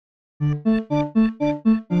Hello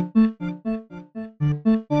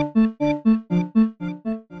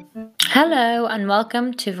and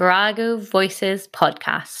welcome to Virago Voices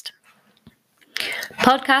podcast.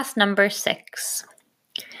 Podcast number 6.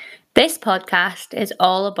 This podcast is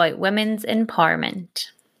all about women's empowerment.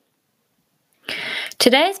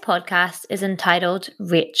 Today's podcast is entitled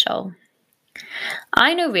Rachael.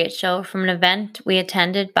 I know Rachael from an event we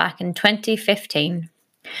attended back in 2015,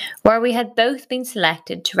 where we had both been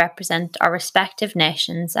selected to represent our respective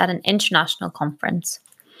nations at an international conference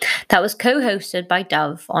that was co-hosted by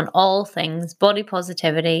Dove on all things body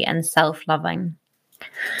positivity and self-loving.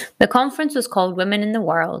 The conference was called Women in the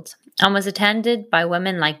World and was attended by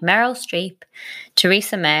women like Meryl Streep,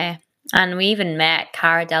 Theresa May, and we even met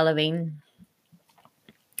Cara Delevingne.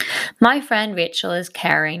 My friend Rachael is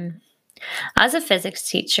caring. As a physics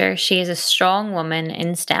teacher, she is a strong woman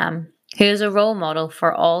in STEM who is a role model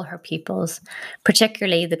for all her pupils,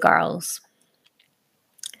 particularly the girls.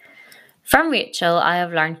 From Rachael, I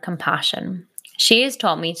have learned compassion. She has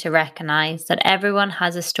taught me to recognise that everyone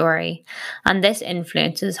has a story, and this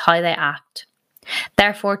influences how they act.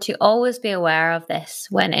 Therefore, to always be aware of this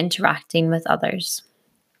when interacting with others.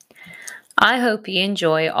 I hope you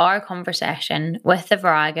enjoy our conversation with the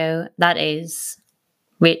Virago that is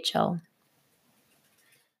Rachael.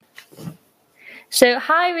 So,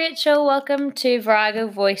 hi Rachael, welcome to Virago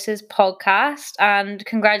Voices podcast, and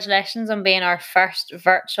congratulations on being our first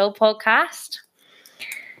virtual podcast.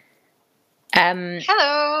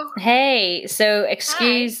 Hello. Hey, so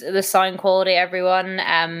excuse the sound quality, everyone.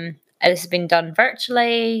 This has been done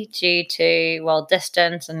virtually due to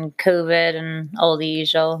distance and COVID and all the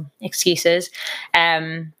usual excuses.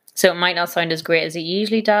 So it might not sound as great as it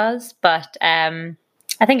usually does, but I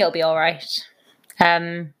think it'll be all right.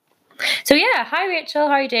 So yeah, hi Rachael,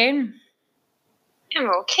 how are you doing? I'm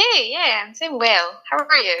okay, yeah, I'm doing well. How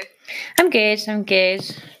are you? I'm good.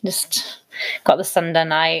 Just got the Sunday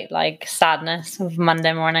night, sadness of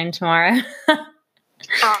Monday morning tomorrow. Oh,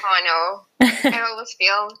 I know. I always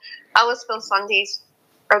feel Sundays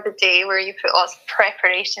are the day where you put lots of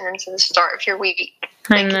preparation into the start of your week.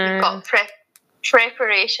 I know. If you've got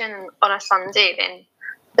preparation on a Sunday, then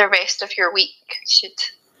the rest of your week should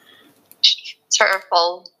sort of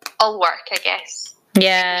all work, I guess.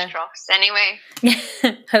 Yeah. Fingers crossed, anyway.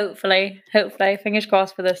 Hopefully. Fingers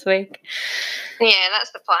crossed for this week. Yeah,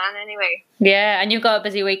 that's the plan anyway. Yeah, and you've got a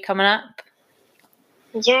busy week coming up.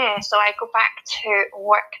 Yeah, so I go back to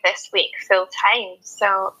work this week full time,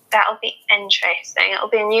 so that'll be interesting. It'll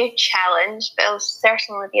be a new challenge, but it'll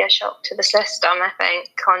certainly be a shock to the system, I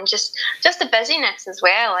think, on just the busyness as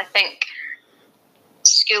well. I think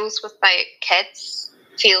schools without kids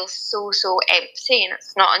feel so empty, and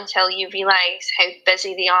it's not until you realise how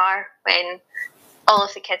busy they are when all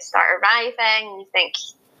of the kids start arriving, and you think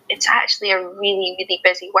it's actually a really, really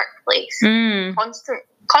busy workplace.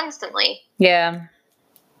 Constantly. Yeah.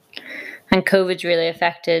 And COVID's really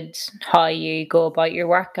affected how you go about your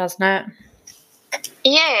work, hasn't it?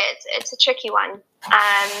 Yeah, it's a tricky one.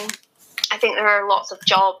 I think there are lots of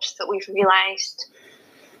jobs that we've realised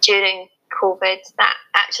during COVID that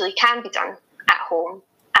actually can be done at home.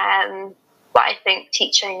 But I think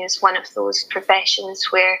teaching is one of those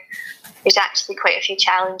professions where there's actually quite a few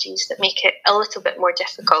challenges that make it a little bit more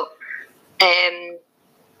difficult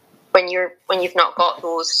when you've not got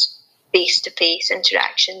those face-to-face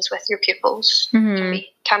interactions with your putils.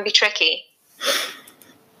 Can be tricky.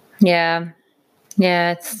 Yeah,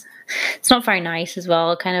 it's not very nice as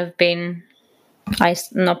well. Kind of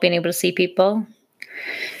not being able to see people.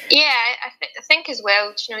 Yeah, I think as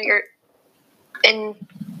well. You're in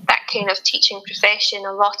that kind of teaching profession.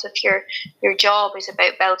 A lot of your job is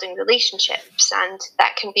about building relationships, and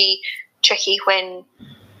that can be tricky when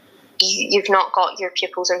you've not got your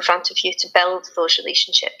pupils in front of you to build those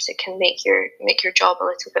relationships. It can make your job a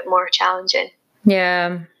little bit more challenging.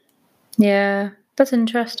 Yeah, that's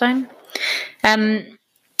interesting.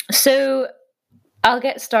 So I'll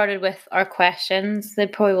get started with our questions. They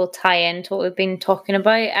probably will tie into what we've been talking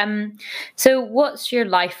about. So what's your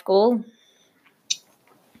life goal?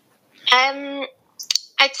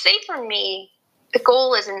 I'd say for me, the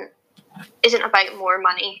goal isn't about more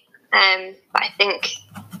money. But I think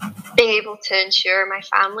being able to ensure my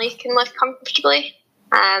family can live comfortably,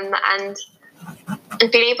 and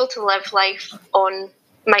being able to live life on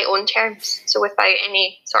my own terms, so without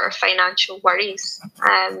any sort of financial worries.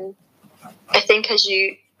 I think as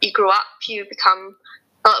you grow up, you become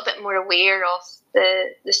a little bit more aware of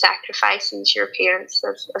the sacrifices your parents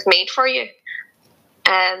have made for you.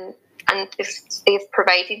 And they've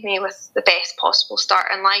provided me with the best possible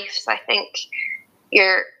start in life. So I think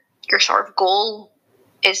your sort of goal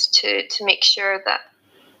is to make sure that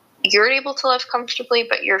you're able to live comfortably,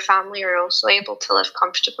 but your family are also able to live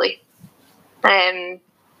comfortably. And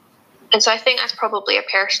so I think that's probably a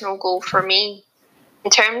personal goal for me.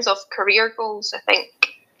 In terms of career goals, I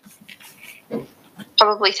think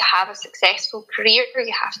probably to have a successful career,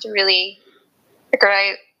 you have to really figure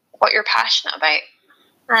out what you're passionate about.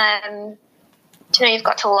 You've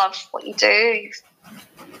got to love what you do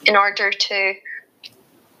in order to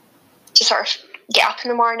sort of get up in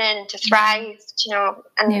the morning and to thrive,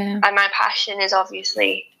 and my passion is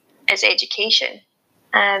obviously education.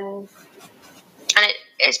 And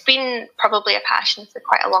it's been probably a passion for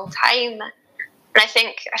quite a long time. And I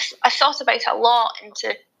think I've thought about it a lot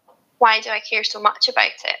into why do I care so much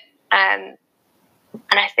about it? And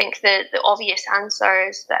I think the obvious answer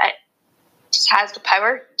is that it just has the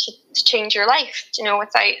power to change your life,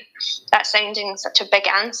 without that sounding such a big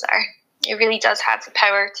answer. It really does have the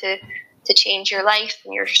power to change your life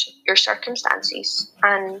and your circumstances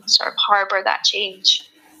and sort of harbour that change.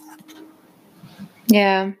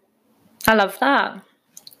 Yeah, I love that.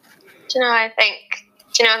 I think,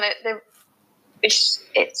 that it's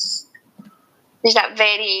there's that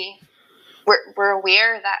we're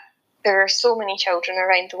aware that there are so many children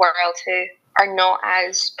around the world who are not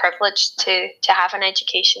as privileged to have an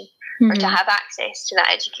education or to have access to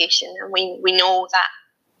that education. And we know that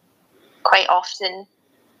quite often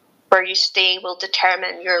where you stay will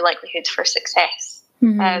determine your likelihood for success.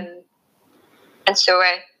 And so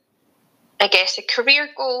I guess a career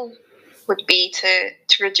goal would be to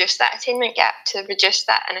reduce that attainment gap, to reduce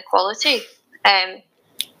that inequality.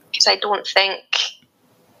 Because I don't think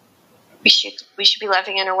we should be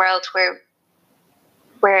living in a world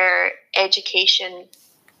where education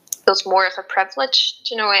feels more of a privilege.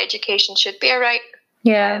 Education should be a right.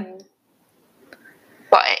 Yeah.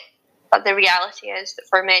 But the reality is that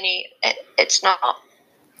for many, it's not.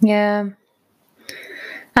 Yeah.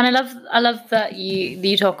 And I love that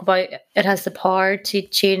you talk about it has the power to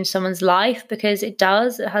change someone's life, because it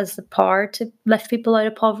does. It has the power to lift people out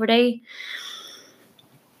of poverty.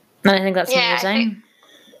 And I think that's amazing.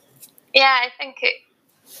 I think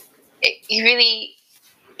you really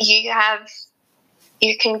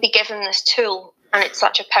you can be given this tool, and it's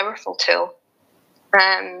such a powerful tool,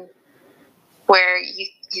 where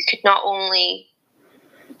you could not only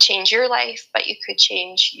change your life, but you could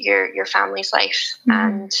change your family's life.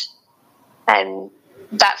 And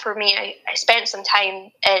that for me, I spent some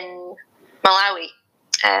time in Malawi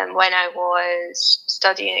when I was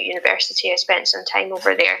studying at university. I spent some time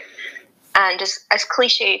over there, and as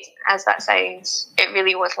cliched as that sounds, it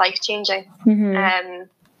really was life-changing.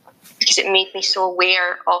 Because it made me so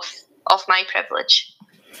aware of my privilege,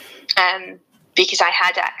 because I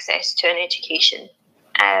had access to an education,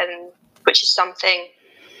 which is something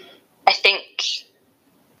I think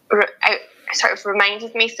I sort of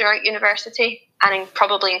reminded me throughout university, and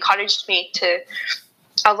probably encouraged me to,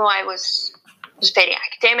 although I was very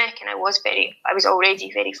academic and I was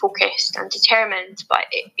already very focused and determined, but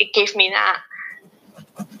it gave me that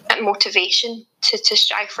motivation to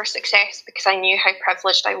strive for success, because I knew how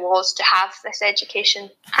privileged I was to have this education,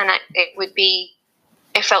 and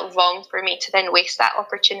it felt wrong for me to then waste that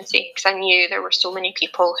opportunity, because I knew there were so many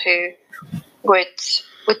people who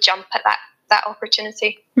would jump at that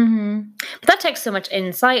opportunity. But that takes so much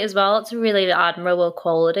insight as well. It's a really admirable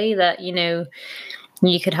quality that you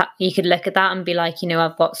could look at that and be like,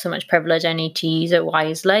 I've got so much privilege, I need to use it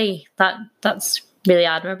wisely. That's really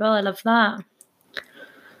admirable. I love that.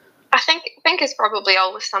 I think it's probably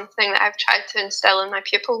always something that I've tried to instill in my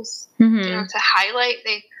pupils, to highlight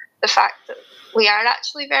the fact that we are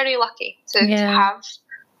actually very lucky to have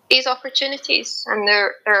these opportunities, and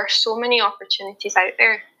there are so many opportunities out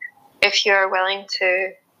there if you're willing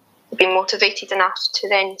to be motivated enough to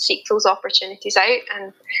then seek those opportunities out.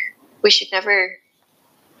 And we should never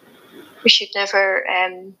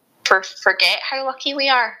forget how lucky we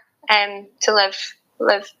are to live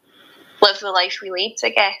the life we lead, I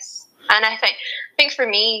guess. And I think for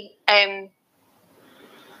me, I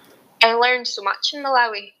learned so much in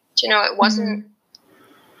Malawi. It wasn't.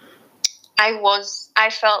 I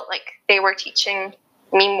felt like they were teaching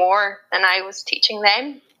me more than I was teaching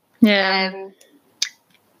them. Yeah.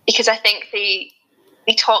 Because I think they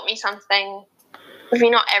taught me something maybe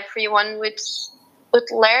not everyone would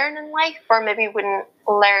learn in life, or maybe wouldn't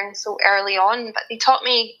learn so early on. But they taught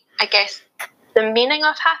me, I guess, the meaning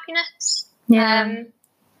of happiness. Yeah.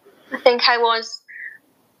 I think I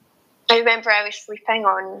remember I was sleeping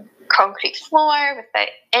on concrete floor without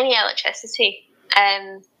any electricity.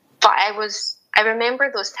 But I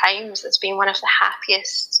remember those times as being one of the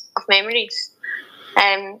happiest of memories.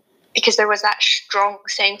 because there was that strong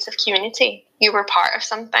sense of community. You were part of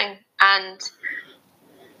something, and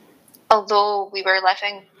although we were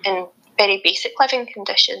living in very basic living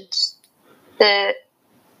conditions, the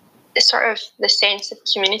sort of the sense of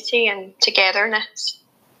community and togetherness,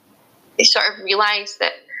 you sort of realise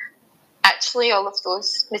that actually all of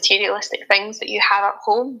those materialistic things that you have at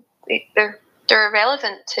home, they're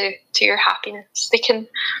irrelevant to your happiness. They can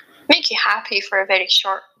make you happy for a very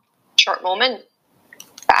short moment,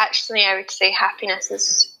 but actually I would say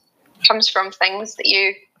happiness comes from things that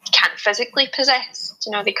you can't physically possess.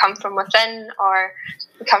 They come from within, or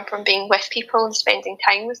they come from being with people and spending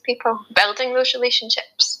time with people, building those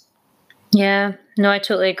relationships. Yeah, no, I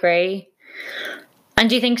totally agree. And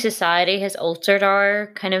do you think society has altered our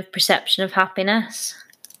kind of perception of happiness?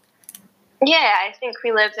 Yeah, I think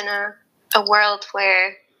we live in a world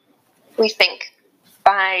where we think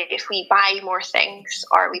if we buy more things,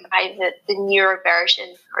 or we buy the newer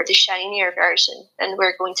version or the shinier version, then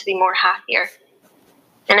we're going to be more happier.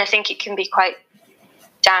 And I think it can be quite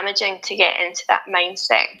damaging to get into that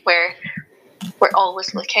mindset where we're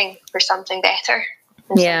always looking for something better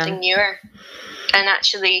and something newer. And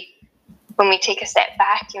actually, when we take a step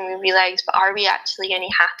back and we realise, but are we actually any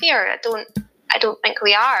happier? I don't think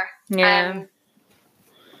we are. Yeah.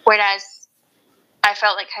 Whereas I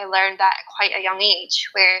felt like I learned that at quite a young age,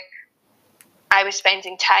 where I was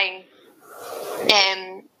spending time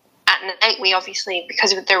at night. We obviously,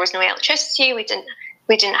 because there was no electricity, we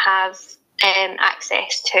didn't have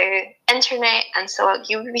access to internet, and so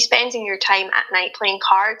you would be spending your time at night playing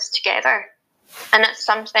cards together, and that's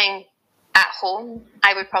something at home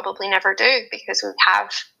I would probably never do, because we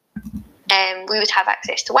would have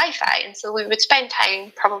access to Wi-Fi, and so we would spend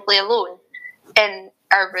time probably alone in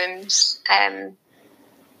our rooms.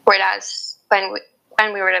 Whereas when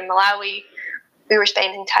we were in Malawi, we were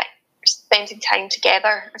spending time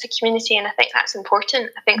together as a community, and I think that's important.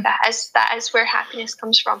 I think that is where happiness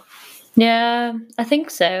comes from. Yeah, I think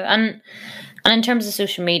so. And in terms of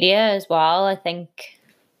social media as well, I think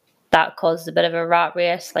that caused a bit of a rat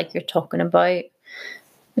race, like you're talking about.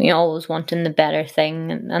 Always wanting the better thing,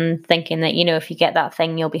 and thinking that, if you get that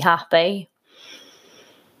thing, you'll be happy.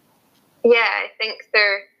 Yeah, I think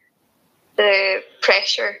the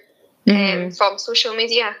pressure from social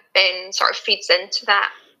media then sort of feeds into that,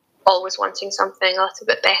 always wanting something a little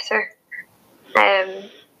bit better. And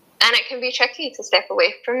it can be tricky to step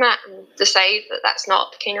away from that and decide that that's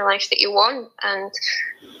not the kind of life that you want, and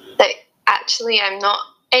that actually I'm not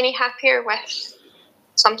any happier with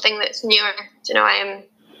something that's newer. I am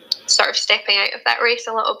sort of stepping out of that race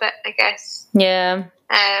a little bit, I guess. Yeah.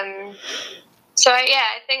 So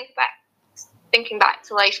I think thinking back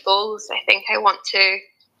to life goals, I think I want to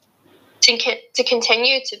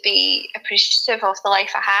continue to be appreciative of the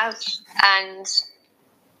life I have, and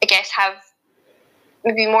I guess have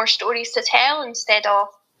maybe more stories to tell instead of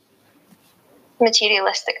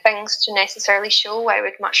materialistic things to necessarily show. I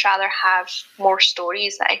would much rather have more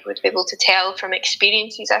stories that I would be able to tell from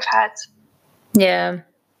experiences I've had. Yeah.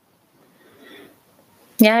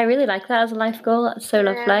 Yeah, I really like that as a life goal. That's so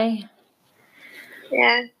lovely.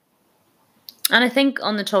 Yeah. And I think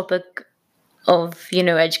on the topic of,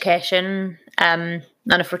 education, and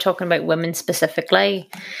if we're talking about women specifically,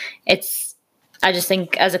 I just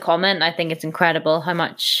think, as a comment, I think it's incredible how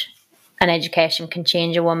much an education can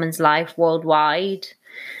change a woman's life worldwide.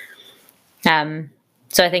 So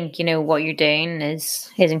I think, what you're doing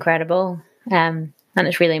is incredible, and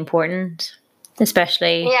it's really important,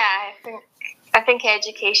 especially. Yeah, I think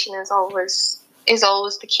education is always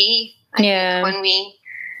the key. I think when we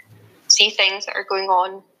see things that are going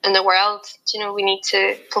on in the world, we need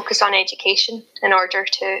to focus on education in order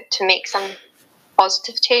to make some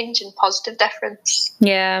positive change and positive difference.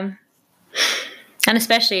 Yeah. And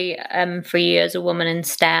especially for you as a woman in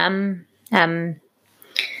STEM,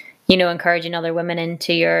 encouraging other women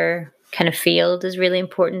into your kind of field is really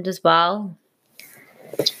important as well.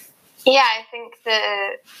 Yeah, I think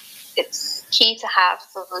it's key to have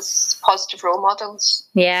those positive role models.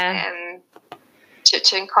 Yeah.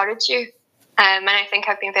 To encourage you. And I think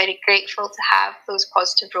I've been very grateful to have those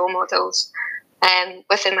positive role models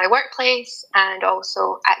within my workplace and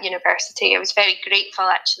also at university. I was very grateful,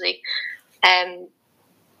 actually. When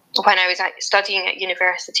I was studying at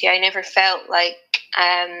university, I never felt like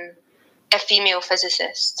a female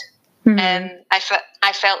physicist. I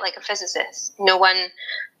felt like a physicist.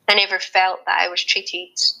 I never felt that I was treated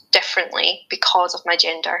differently because of my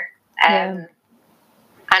gender. And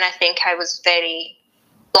I think I was very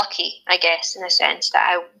lucky, I guess, in a sense that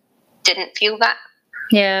I didn't feel that.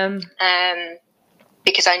 Yeah.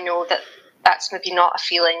 Because I know that that's maybe not a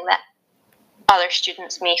feeling that other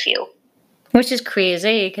students may feel. Which is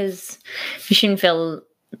crazy, because you shouldn't feel,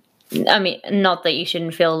 I mean, not that you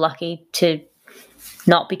shouldn't feel lucky to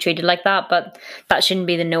not be treated like that, but that shouldn't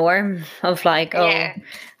be the norm of like, Yeah. oh,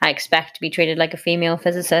 I expect to be treated like a female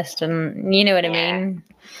physicist, and you know what I mean?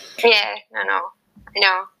 Yeah, no, I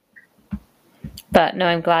know. But no,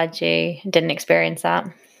 I'm glad you didn't experience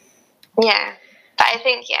that. Yeah, but I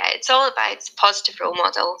think, it's all about positive role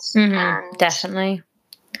models. And definitely.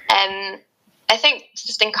 I think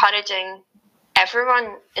just encouraging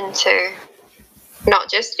everyone into, not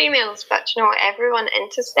just females, but everyone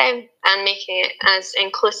into STEM, and making it as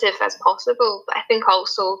inclusive as possible. But I think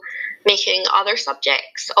also making other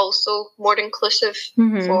subjects also more inclusive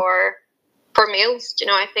for males.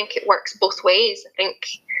 I think it works both ways. I think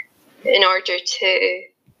in order to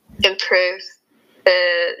improve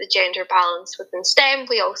the gender balance within STEM,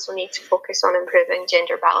 we also need to focus on improving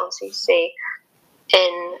gender balances, say,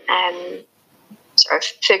 in sort of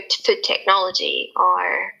food technology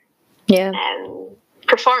or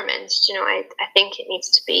performance. I think it needs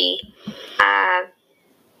to be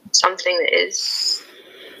something that is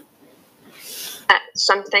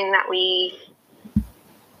something that we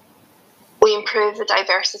improve the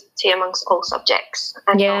diversity amongst all subjects,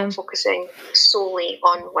 and not focusing solely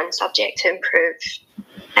on one subject to improve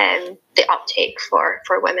the uptake for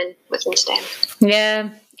women within STEM. Yeah,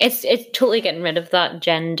 it's totally getting rid of that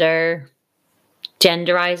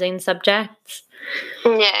genderizing subjects.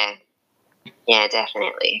 Yeah,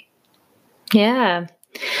 definitely. Yeah.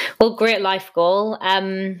 Well, great life goal.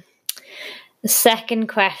 Second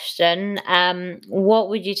question, what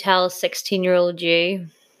would you tell 16-year-old you?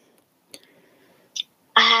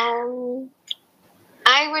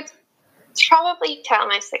 I would probably tell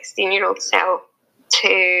my 16-year-old self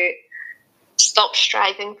to stop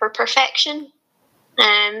striving for perfection.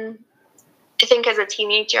 I think as a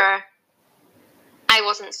teenager, I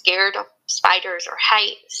wasn't scared of spiders or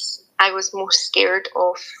heights. I was most scared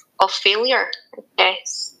of failure, I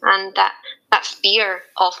guess, and that fear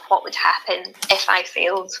of what would happen if I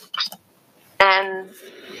failed. And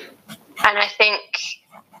I think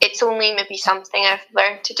it's only maybe something I've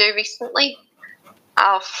learned to do recently,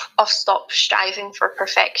 of stop striving for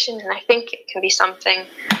perfection. And I think it can be something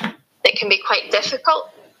that can be quite difficult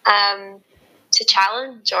to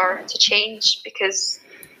challenge or to change, because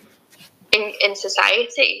in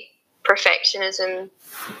society, perfectionism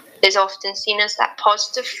is often seen as that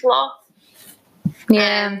positive flaw.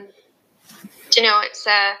 Yeah.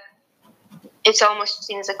 It's almost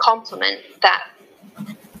seen as a compliment that,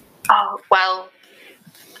 oh, well,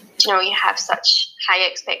 you have such high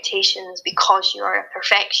expectations because you are a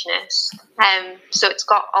perfectionist. So it's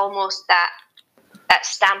got almost that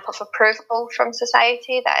stamp of approval from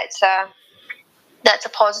society, that that's a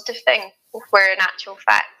positive thing, where in actual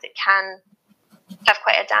fact it can have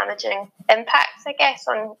quite a damaging impact, I guess,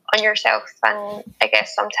 on yourself, and I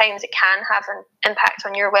guess sometimes it can have an impact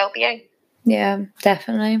on your well-being. Yeah,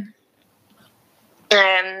 definitely.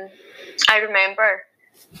 I remember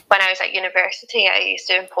when I was at university, I used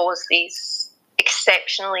to impose these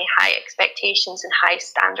exceptionally high expectations and high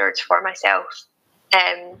standards for myself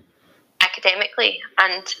academically,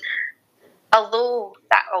 and although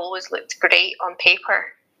that always looked great on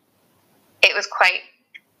paper, it was quite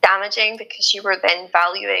damaging, because you were then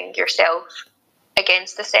valuing yourself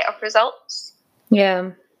against a set of results.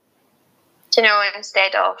 Yeah.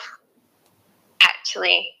 Instead of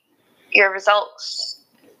actually your results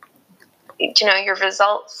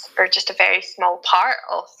are just a very small part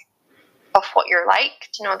of what you're like.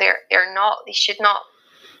 They're not, they should not,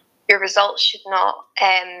 your results should not,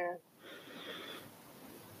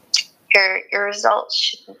 your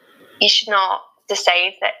results you should not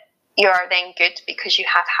decide that you are then good because you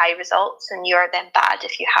have high results, and you are then bad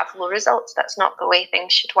if you have low results. That's not the way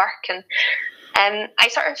things should work. And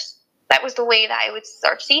that was the way that I would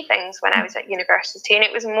sort of see things when I was at university, and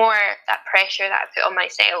it was more that pressure that I put on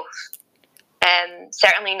myself.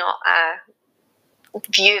 Certainly not a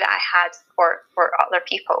view that I had for other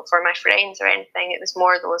people, for my friends or anything. It was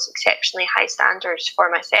more those exceptionally high standards for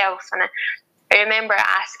myself. And I remember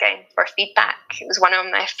asking for feedback. It was one of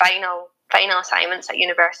my final assignments at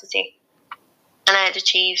university, and I had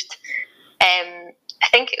achieved, I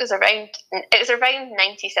think it was around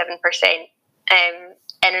 97% in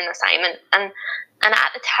an assignment, and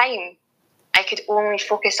at the time I could only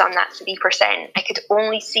focus on that 3%. I could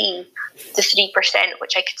only see the 3%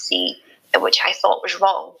 which I could see, which I thought was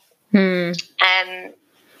wrong. And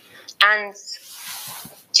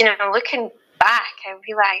looking back, I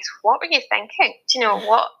realised, what were you thinking?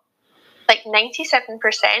 What? Like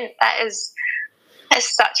 97%, that is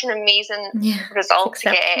It's such an amazing result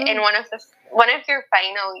to get in one of your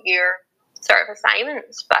final year sort of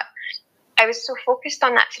assignments. But I was so focused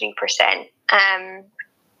on that 3%, and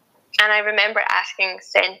I remember asking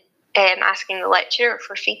the lecturer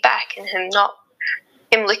for feedback, and him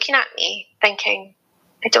looking at me, thinking,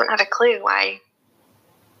 I don't have a clue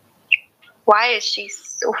why is she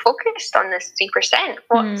so focused on this 3%?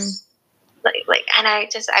 What's like, and I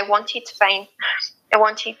wanted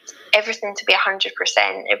everything to be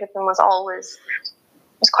 100%. Everything was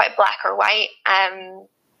quite black or white. And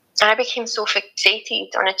I became so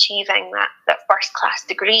fixated on achieving that first class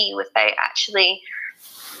degree without actually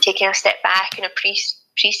taking a step back and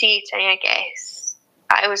appreciating, I guess,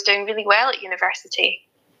 I was doing really well at university.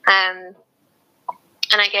 And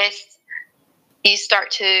I guess you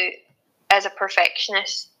start to, as a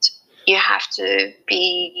perfectionist, you have to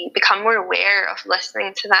become more aware of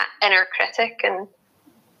listening to that inner critic, and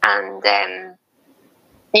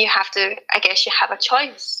you have to, I guess, you have a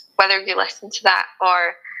choice whether you listen to that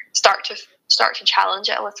or start to challenge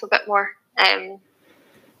it a little bit more. But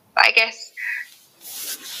I guess,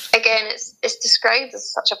 again, it's described as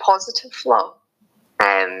such a positive flaw,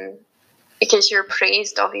 because you're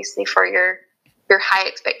praised obviously for your high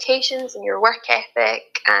expectations and your work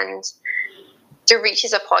ethic, and there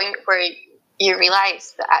reaches a point where you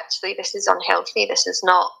realise that actually this is unhealthy. This is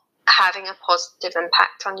not having a positive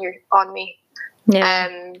impact on me. Yeah.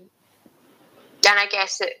 And I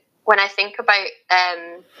guess when I think about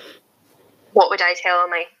what would I tell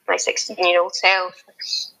my 16-year-old self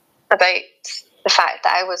about the fact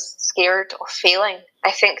that I was scared of failing,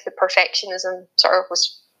 I think the perfectionism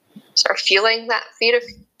was fueling that fear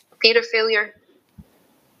of failure.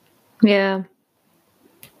 Yeah.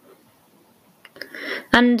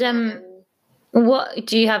 And what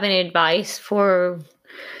do you have any advice for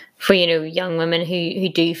young women who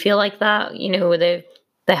do feel like that? They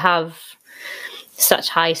have such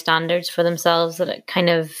high standards for themselves that it kind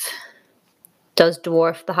of does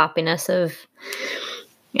dwarf the happiness of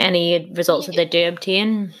any results that they do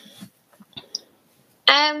obtain.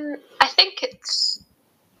 I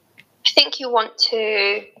think you want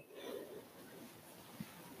to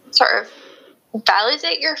sort of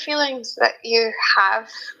validate your feelings that you have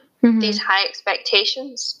these high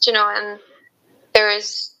expectations, and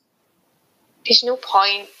there's no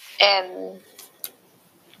point in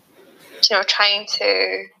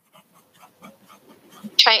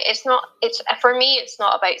for me it's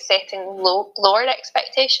not about setting lower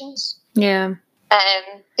expectations,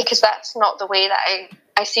 because that's not the way that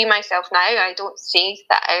I see myself now. I don't see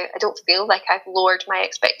that I don't feel like I've lowered my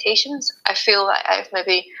expectations. I feel like I've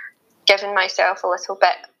maybe given myself a little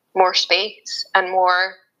bit more space and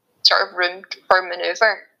more sort of room for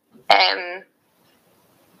manoeuvre. And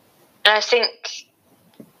I think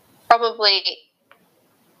probably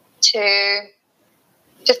to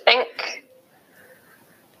think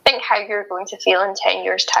how you're going to feel in 10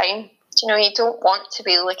 years' time. You don't want to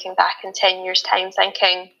be looking back in 10 years' time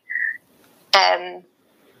thinking,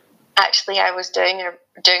 actually I was doing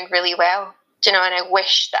really well, and I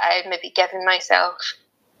wish that I had maybe given myself,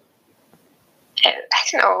 I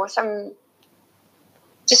don't know, some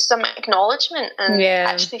acknowledgement and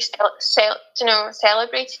actually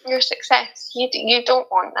celebrating your success. You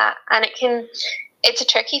don't want that, and it's a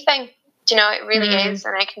tricky thing. It really is,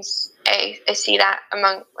 and I see that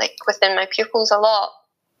within my pupils a lot.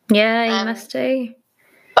 Yeah, you must do.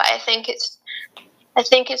 But I think it's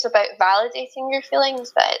about validating your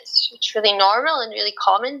feelings, that it's really normal and really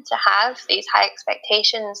common to have these high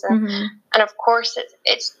expectations, and of course it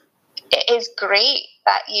is great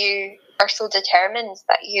that you are so determined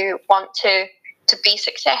that you want to be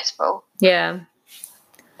successful. Yeah.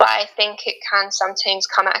 But I think it can sometimes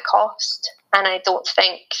come at a cost, and I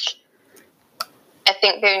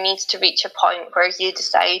think there needs to reach a point where you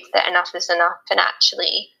decide that enough is enough, and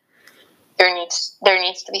actually there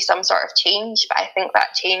needs to be some sort of change. But I think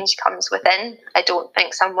that change comes within. I don't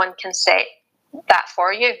think someone can set that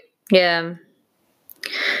for you. Yeah.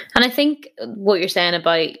 And I think what you're saying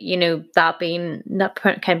about, that being that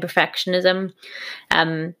kind of perfectionism,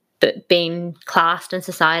 but being classed in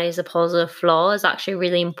society as a positive flaw is actually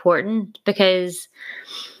really important, because,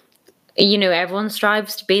 everyone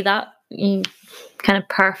strives to be that kind of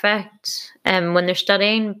perfect when they're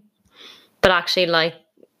studying, but actually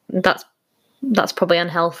that's probably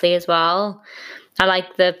unhealthy as well. I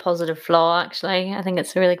like the positive flaw, actually. I think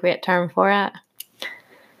it's a really great term for it.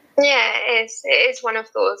 Yeah, it is one of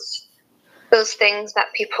those things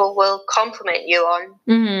that people will compliment you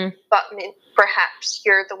on, but perhaps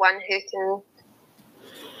you're the one who can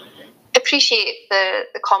appreciate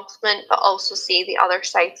the compliment, but also see the other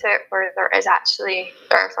side to it, where there is actually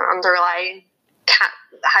there's an underlying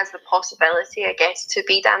has the possibility, I guess, to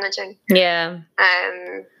be damaging. Yeah.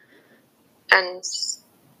 And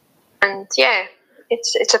yeah,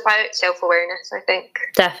 it's about self-awareness, I think.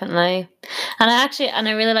 Definitely. And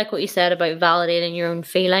I really like what you said about validating your own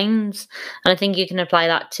feelings. And I think you can apply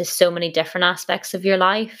that to so many different aspects of your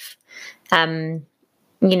life. You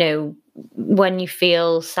know, when you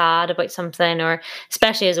feel sad about something, or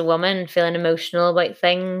especially as a woman, feeling emotional about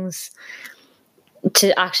things,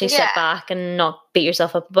 to actually sit back and not beat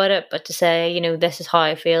yourself up about it, but to say, you know, this is how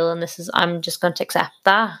I feel, and I'm just going to accept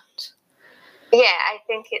that. Yeah, I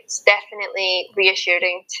think it's definitely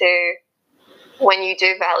reassuring to, when you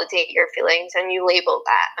do validate your feelings and you label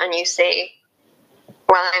that and you say,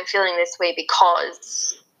 well, I'm feeling this way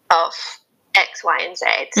because of X, Y, and Z.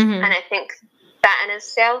 Mm-hmm. And I think that in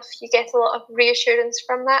itself, you get a lot of reassurance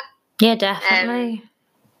from that. Yeah, definitely.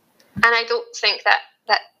 And I don't think that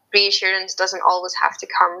reassurance doesn't always have to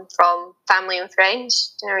come from family and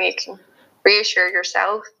friends. You know, you can reassure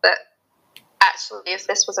yourself that actually, if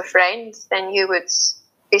this was a friend, then you would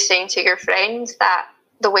be saying to your friends that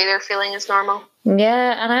the way they're feeling is normal.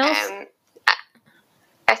 Yeah, and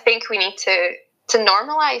I think we need to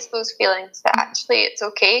normalize those feelings, that actually it's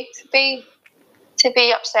okay to be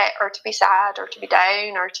upset, or to be sad, or to be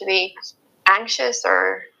down, or to be anxious,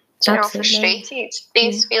 or frustrated.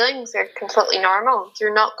 These feelings are completely normal.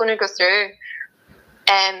 You're not going to go through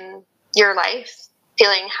your life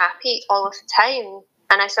feeling happy all of the time.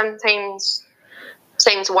 And I sometimes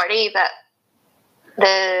worry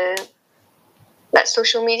that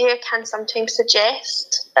social media can sometimes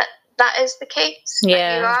suggest that is the case,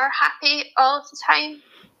 that you are happy all of the time,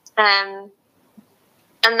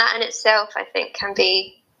 and that in itself, I think, can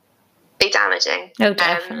be damaging. Oh,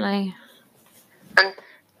 definitely. And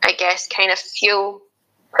I guess kind of fuel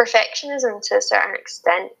perfectionism to a certain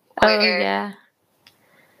extent. Oh, yeah.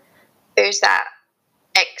 There's that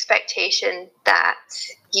expectation that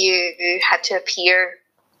you have to appear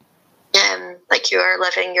like you are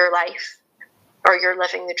living your life, or you're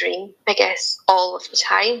living the dream, I guess, all of the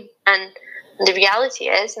time. And the reality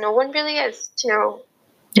is, no one really is,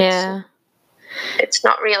 Yeah. It's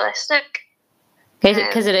not realistic.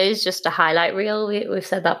 Because it is just a highlight reel. We've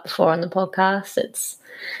said that before on the podcast. It's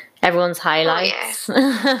everyone's highlights.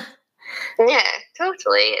 Oh, yeah,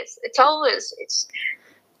 totally. It's always.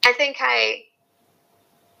 I think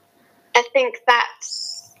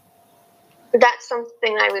that's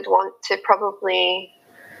something I would want to probably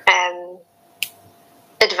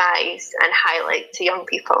advise and highlight to young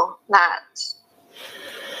people, that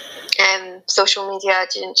social media,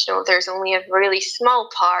 there's only a really small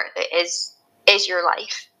part that is your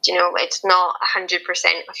life. It's not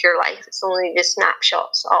 100% of your life. It's only the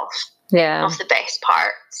snapshots of the best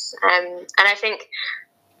parts. And I think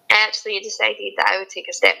I actually decided that I would take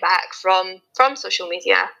a step back from social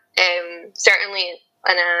media, certainly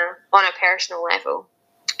on a personal level,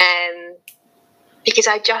 because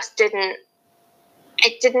I just didn't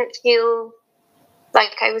feel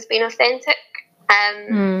like I was being authentic.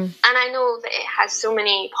 And I know that it has so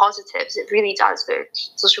many positives. It really does.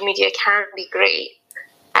 Social media can be great.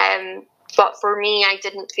 But for me, I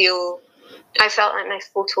felt like my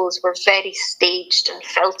photos were very staged and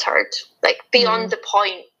filtered, like beyond the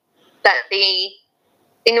point that they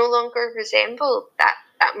no longer resemble that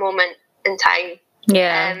moment in time.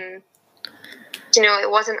 Yeah. It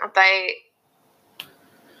wasn't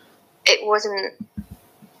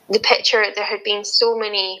the picture. There had been so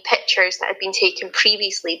many pictures that had been taken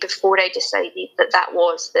previously before I decided that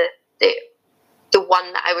was the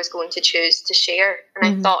one that I was going to choose to share. And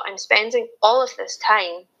I thought, I'm spending all of this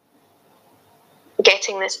time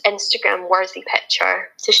getting this Instagram worthy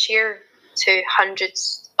picture to share to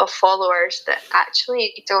hundreds of followers that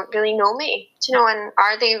actually don't really know me, and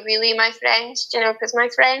are they really my friends? Because my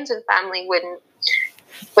friends and family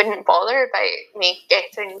wouldn't bother about me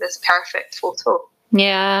getting this perfect photo.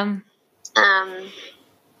 Yeah. And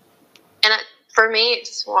for me,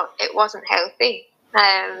 it wasn't healthy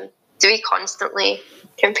to be constantly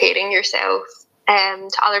comparing yourself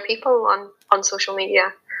to other people on social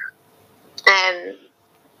media,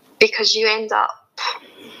 because you end up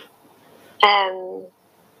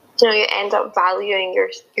valuing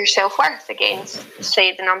your self-worth against,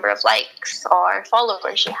 say, the number of likes or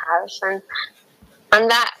followers you have, and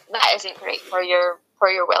that isn't great for your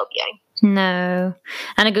well-being. No.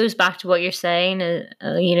 And it goes back to what you're saying,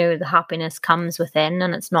 the happiness comes within,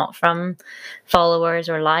 and it's not from followers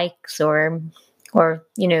or likes or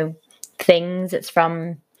things. It's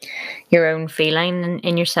from your own feeling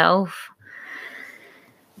in yourself.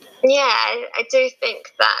 Yeah, I do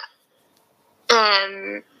think that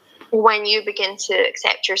when you begin to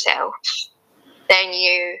accept yourself, then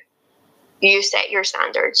you set your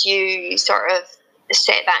standards. You sort of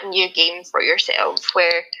set that new game for yourself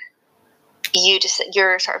where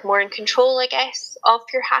you're sort of more in control, I guess, of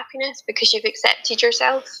your happiness because you've accepted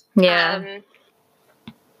yourself. Yeah. And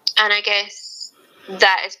I guess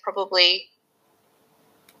that is probably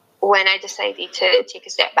when I decided to take a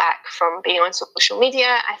step back from being on social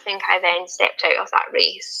media. I think I then stepped out of that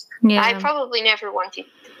race. Yeah. I probably never wanted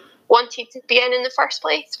to be in the first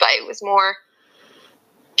place, but it was more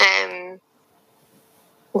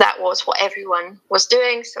that was what everyone was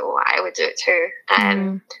doing, so I would do it too.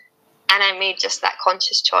 And I made just that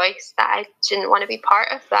conscious choice that I didn't want to be part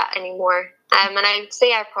of that anymore. And I would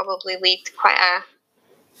say I probably lead quite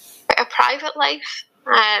a private life,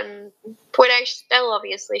 where I still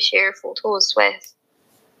obviously share photos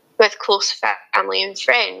with close family and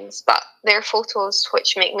friends, but they're photos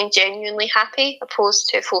which make me genuinely happy, opposed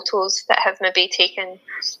to photos that have maybe taken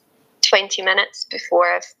 20 minutes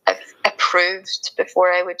before I've approved,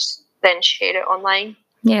 before I would then share it online.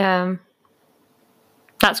 Yeah.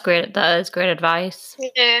 That's great. That is great advice.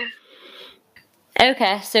 Yeah.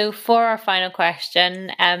 Okay, so for our final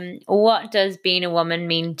question, what does being a woman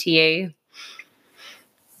mean to you?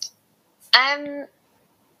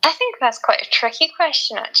 I think that's quite a tricky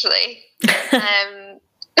question, actually. It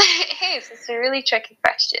is. It's a really tricky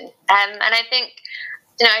question. And I think,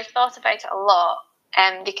 I've thought about it a lot,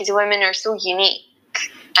 because women are so unique.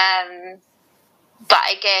 But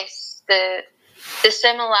I guess the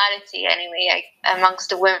similarity, anyway, amongst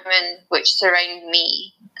the women which surround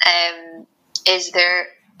me, is their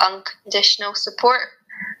unconditional support.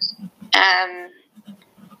 And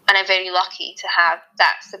I'm very lucky to have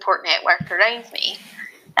that support network around me,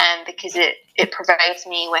 because it provides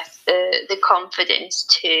me with the confidence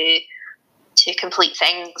to complete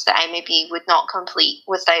things that I maybe would not complete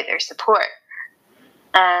without their support.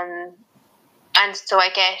 And so I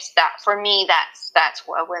guess that for me, that's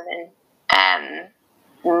what a woman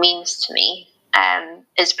means to me,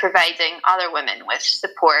 is providing other women with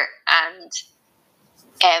support and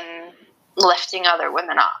lifting other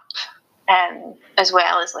women up, as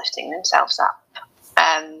well as lifting themselves up.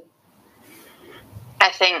 I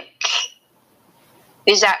think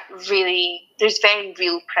there's very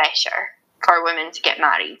real pressure for women to get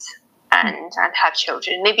married and have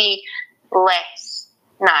children. Maybe less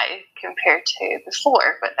now compared to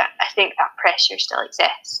before, but I think that pressure still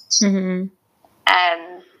exists. Mm-hmm.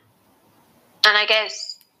 And I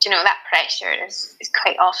guess, that pressure is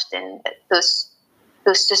quite often that those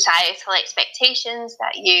societal expectations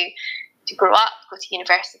that you to grow up, go to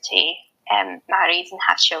university, married and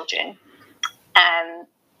have children.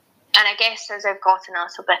 And I guess as I've gotten a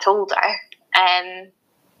little bit older,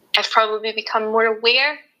 I've probably become more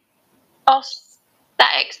aware of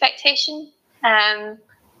that expectation. And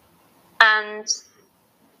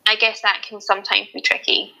I guess that can sometimes be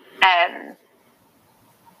tricky,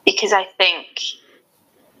 because I think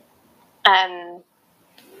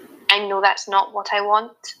I know that's not what I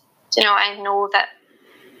want. I know that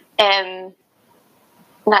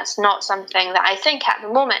that's not something that I think at the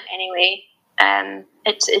moment anyway.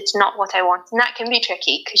 It's not what I want, and that can be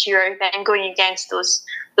tricky because you're then going against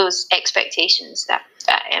those expectations that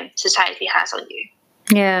society has on you.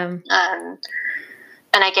 Yeah.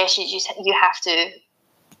 And I guess you have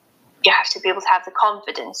to be able to have the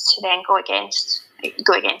confidence to then go against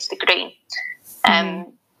the grain.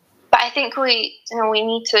 But I think we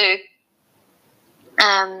need to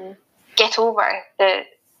get over the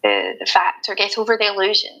fact, or get over the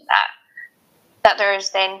illusion that there's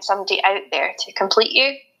then somebody out there to complete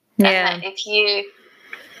you. Yeah. And that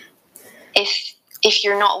if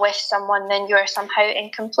you're not with someone, then you are somehow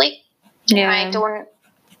incomplete. Yeah.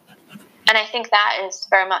 And I think that is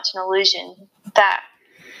very much an illusion, that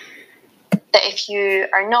if you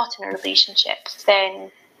are not in a relationship,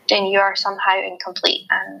 then you are somehow incomplete.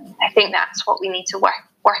 And I think that's what we need to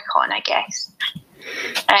work on, I guess.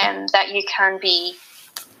 That you can be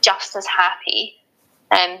just as happy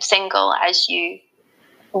single as you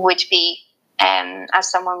would be, as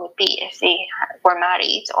someone would be if they were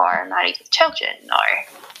married or married with children. Or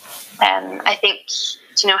I think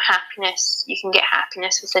happiness, you can get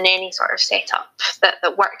happiness within any sort of setup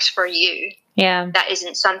that works for you. Yeah. That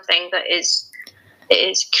isn't something that is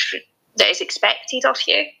expected of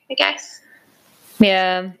you, I guess.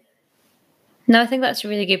 Yeah. No, I think that's a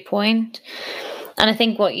really good point. And I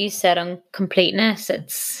think what you said on completeness,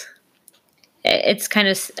 it's kind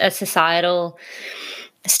of a societal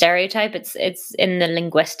stereotype. It's in the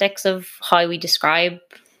linguistics of how we describe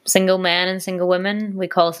single men and single women. We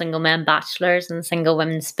call single men bachelors and single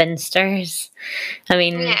women spinsters. I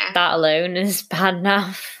mean, that alone is bad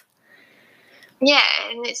enough. Yeah,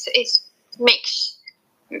 and it's makes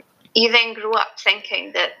you then grow up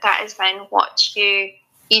thinking that is then what you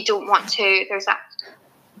don't want to. There's that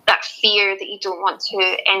fear that you don't want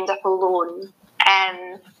to end up alone.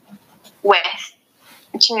 With,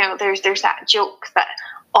 you know, there's that joke that,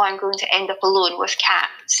 oh, I'm going to end up alone with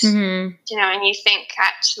cats. Mm-hmm. You know, and you think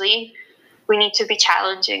actually we need to be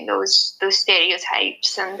challenging those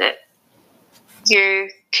stereotypes, and that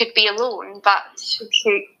you could be alone, but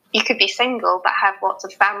you could be single but have lots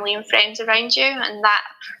of family and friends around you, and that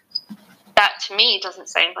to me doesn't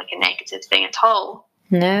sound like a negative thing at all.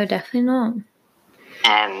 No, definitely not.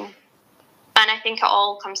 And I think it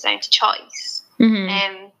all comes down to choice.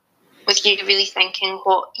 Mm-hmm. With you really thinking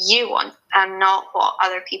what you want and not what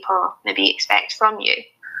other people maybe expect from you.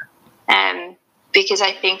 Because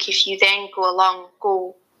I think if you then go along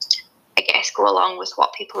with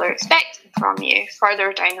what people are expecting from you,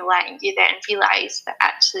 further down the line, you then realise that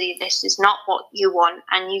actually this is not what you want,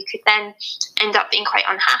 and you could then end up being quite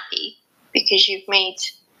unhappy because you've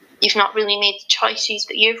not really made the choices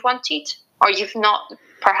that you've wanted, or you've not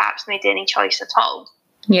perhaps made any choice at all.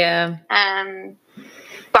 Yeah.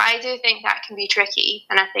 But I do think that can be tricky,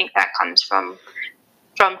 and I think that comes from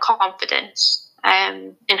confidence,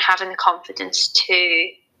 and having the confidence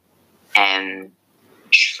to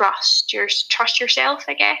trust yourself,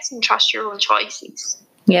 I guess, and trust your own choices.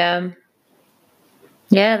 Yeah.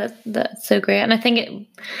 Yeah, that's so great, and I think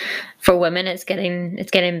for women, it's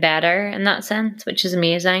getting better in that sense, which is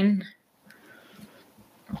amazing.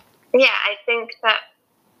 Yeah, I think that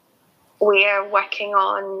we are working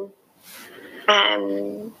on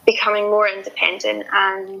becoming more independent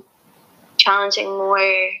and challenging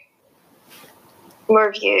more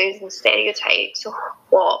views and stereotypes of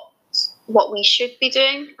what we should be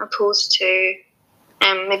doing, opposed to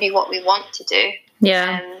maybe what we want to do.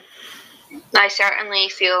 Yeah. I certainly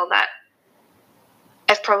feel that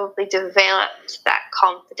I've probably developed that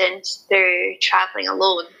confidence through travelling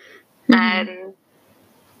alone. Mm-hmm.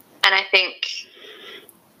 And I think,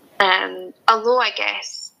 although I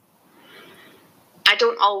guess I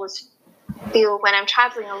don't always feel when I'm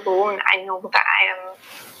travelling alone, I know that I am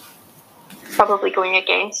probably going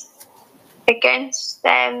against against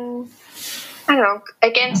the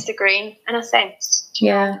grain in a sense.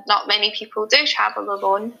 Yeah. Not many people do travel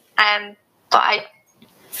alone, but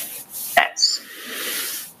that's,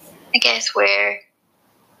 I guess, where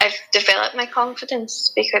I've developed my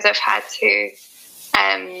confidence, because I've had to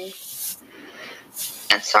and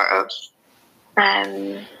sort of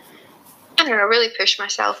really push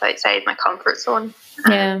myself outside my comfort zone.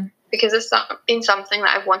 Because it's not been something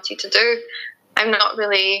that I've wanted to do. I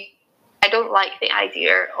don't like the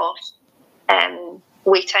idea of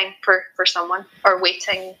waiting for someone, or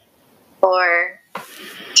waiting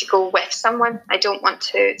to go with someone. I don't want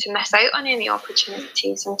to miss out on any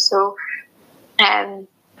opportunities, and so that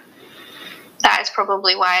is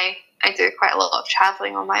probably why I do quite a lot of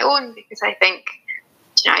travelling on my own, because I think,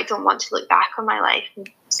 I don't want to look back on my life and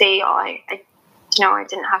say, oh, I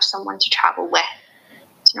didn't have someone to travel with.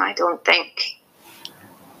 I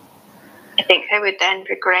think I would then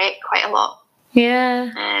regret quite a lot. Yeah.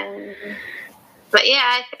 But yeah,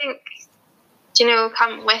 I think,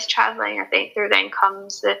 come with travelling, I think there then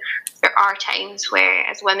comes there are times where,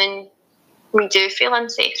 as women, we do feel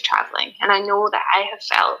unsafe travelling. And I know that I have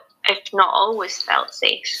felt, if not always felt,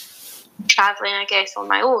 safe travelling, I guess, on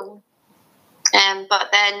my own.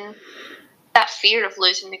 But then that fear of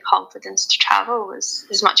losing the confidence to travel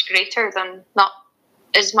is much greater than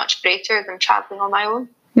travelling on my own.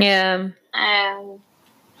 Yeah. And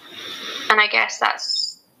I guess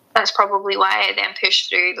that's probably why I then push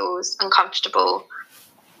through those uncomfortable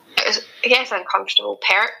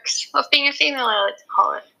perks of being a female, I like to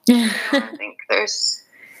call it. I think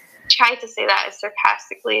try to say that as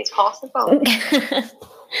sarcastically as possible.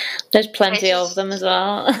 There's plenty of them as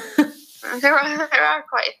well. There are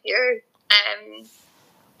quite a few.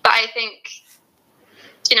 But I think,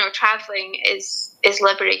 travelling is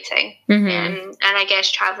liberating. Mm-hmm. And I guess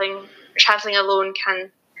travelling alone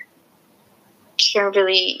can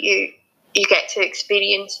really, you get to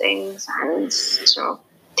experience things and,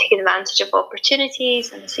 take advantage of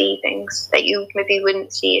opportunities and see things that you maybe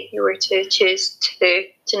wouldn't see if you were to choose to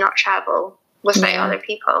not travel without other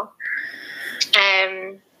people.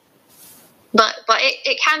 But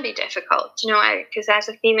it can be difficult, because as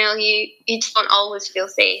a female, you don't always feel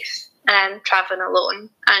safe traveling alone,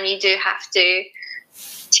 and you do have to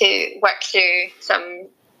work through some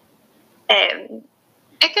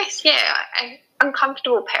I guess,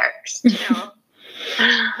 uncomfortable perks, but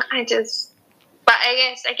I guess,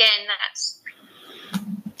 again, that's,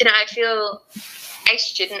 I feel I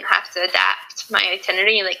shouldn't have to adapt my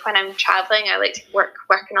itinerary. Like, when I'm traveling, I like to work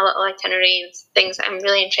in a little itinerary and things that I'm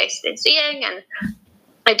really interested in seeing, and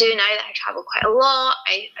I do now that I travel quite a lot.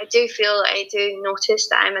 I do feel, I do notice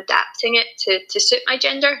that I'm adapting it to suit my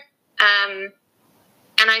gender, and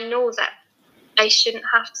I know that I shouldn't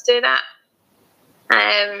have to do that.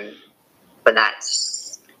 But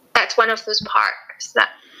that's one of those parts that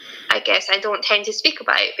I guess I don't tend to speak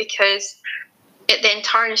about, because it then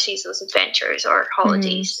tarnishes those adventures or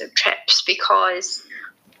holidays or trips, because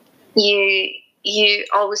you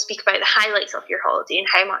always speak about the highlights of your holiday and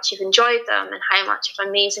how much you've enjoyed them and how much of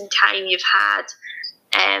amazing time you've had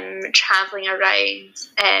traveling around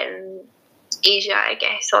Asia, I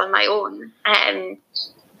guess, on my own.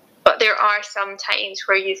 But there are some times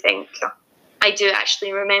where you think, I do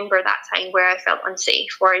actually remember that time where I felt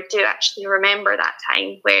unsafe, or I do actually remember that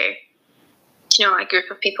time where, a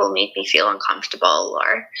group of people made me feel uncomfortable,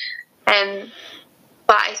 or, but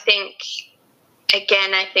I think,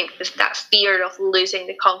 again, that fear of losing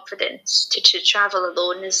the confidence to travel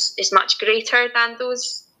alone is much greater than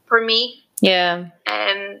those for me. Yeah.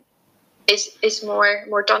 Is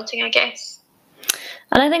more daunting, I guess.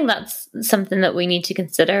 And I think that's something that we need to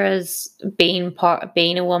consider as being part of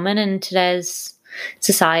being a woman in today's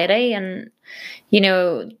society. And,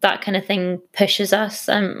 that kind of thing pushes us.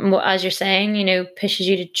 And as you're saying, pushes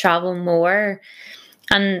you to travel more.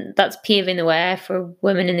 And that's paving the way for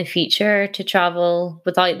women in the future to travel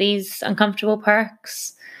without these uncomfortable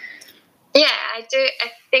perks. Yeah, I do.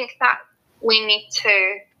 I think that we need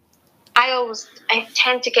to... I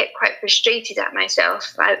tend to get quite frustrated at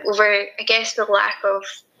myself over, I guess, the lack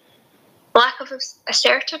of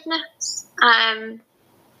assertiveness,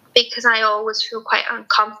 because I always feel quite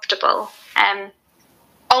uncomfortable.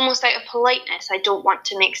 Almost out of politeness, I don't want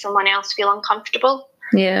to make someone else feel uncomfortable.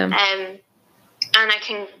 Yeah. And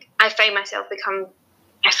I find myself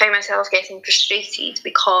getting frustrated,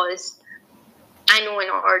 because I know in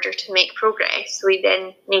order to make progress, we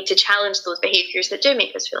then need to challenge those behaviours that do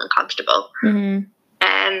make us feel uncomfortable. Mm-hmm.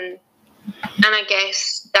 And I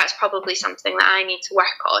guess that's probably something that I need to work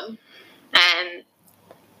on,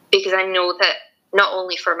 because I know that not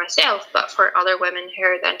only for myself, but for other women who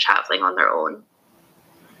are then travelling on their own.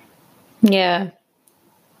 Yeah.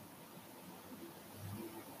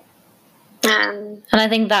 And I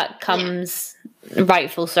think that comes right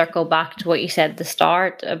full circle back to what you said at the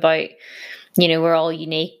start about, we're all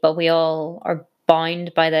unique, but we all are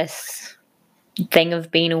bound by this thing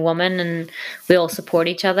of being a woman, and we all support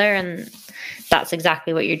each other. And that's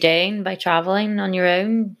exactly what you're doing by traveling on your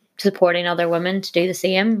own, supporting other women to do the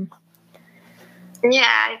same. Yeah,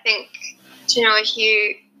 I think, if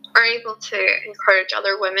you are able to encourage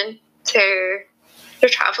other women to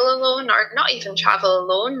travel alone, or not even travel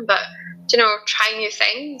alone, but, try new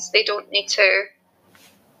things. They don't need to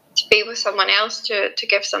be with someone else to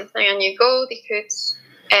give something a new go. They could,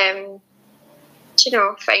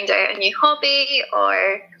 find out a new hobby,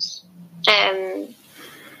 or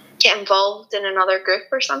get involved in another group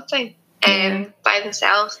or something by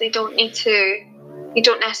themselves. You don't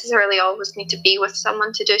necessarily always need to be with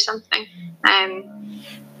someone to do something.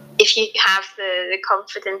 If you have the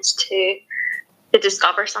confidence to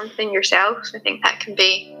discover something yourself, I think that can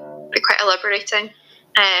be quite a liberating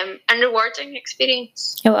and rewarding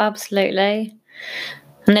experience. Oh, absolutely.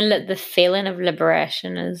 And then the feeling of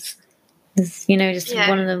liberation is just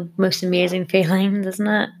one of the most amazing feelings, isn't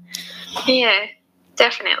it? Yeah,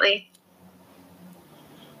 definitely.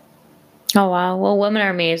 Oh, wow. Well, women are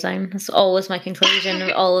amazing. That's always my conclusion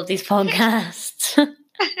of all of these podcasts.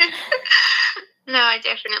 No, I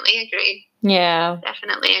definitely agree. Yeah.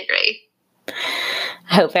 Definitely agree.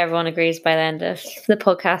 I hope everyone agrees by the end of the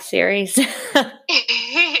podcast series.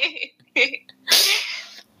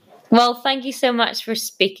 Well, thank you so much for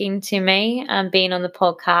speaking to me and being on the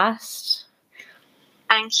podcast.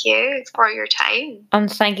 Thank you for your time.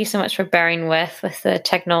 And thank you so much for bearing with the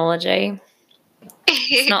technology.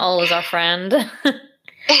 It's not always our friend.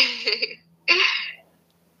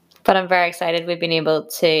 But I'm very excited we've been able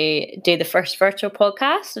to do the first virtual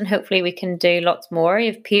podcast, and hopefully we can do lots more.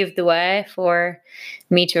 You've paved the way for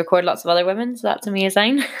me to record lots of other women, so that's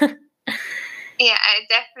amazing. Yeah, I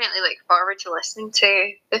definitely look forward to listening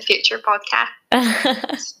to the future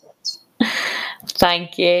podcast.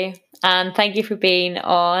 Thank you. And thank you for being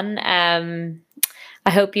on.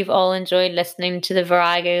 I hope you've all enjoyed listening to the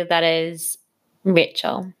Virago that is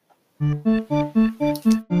Rachael.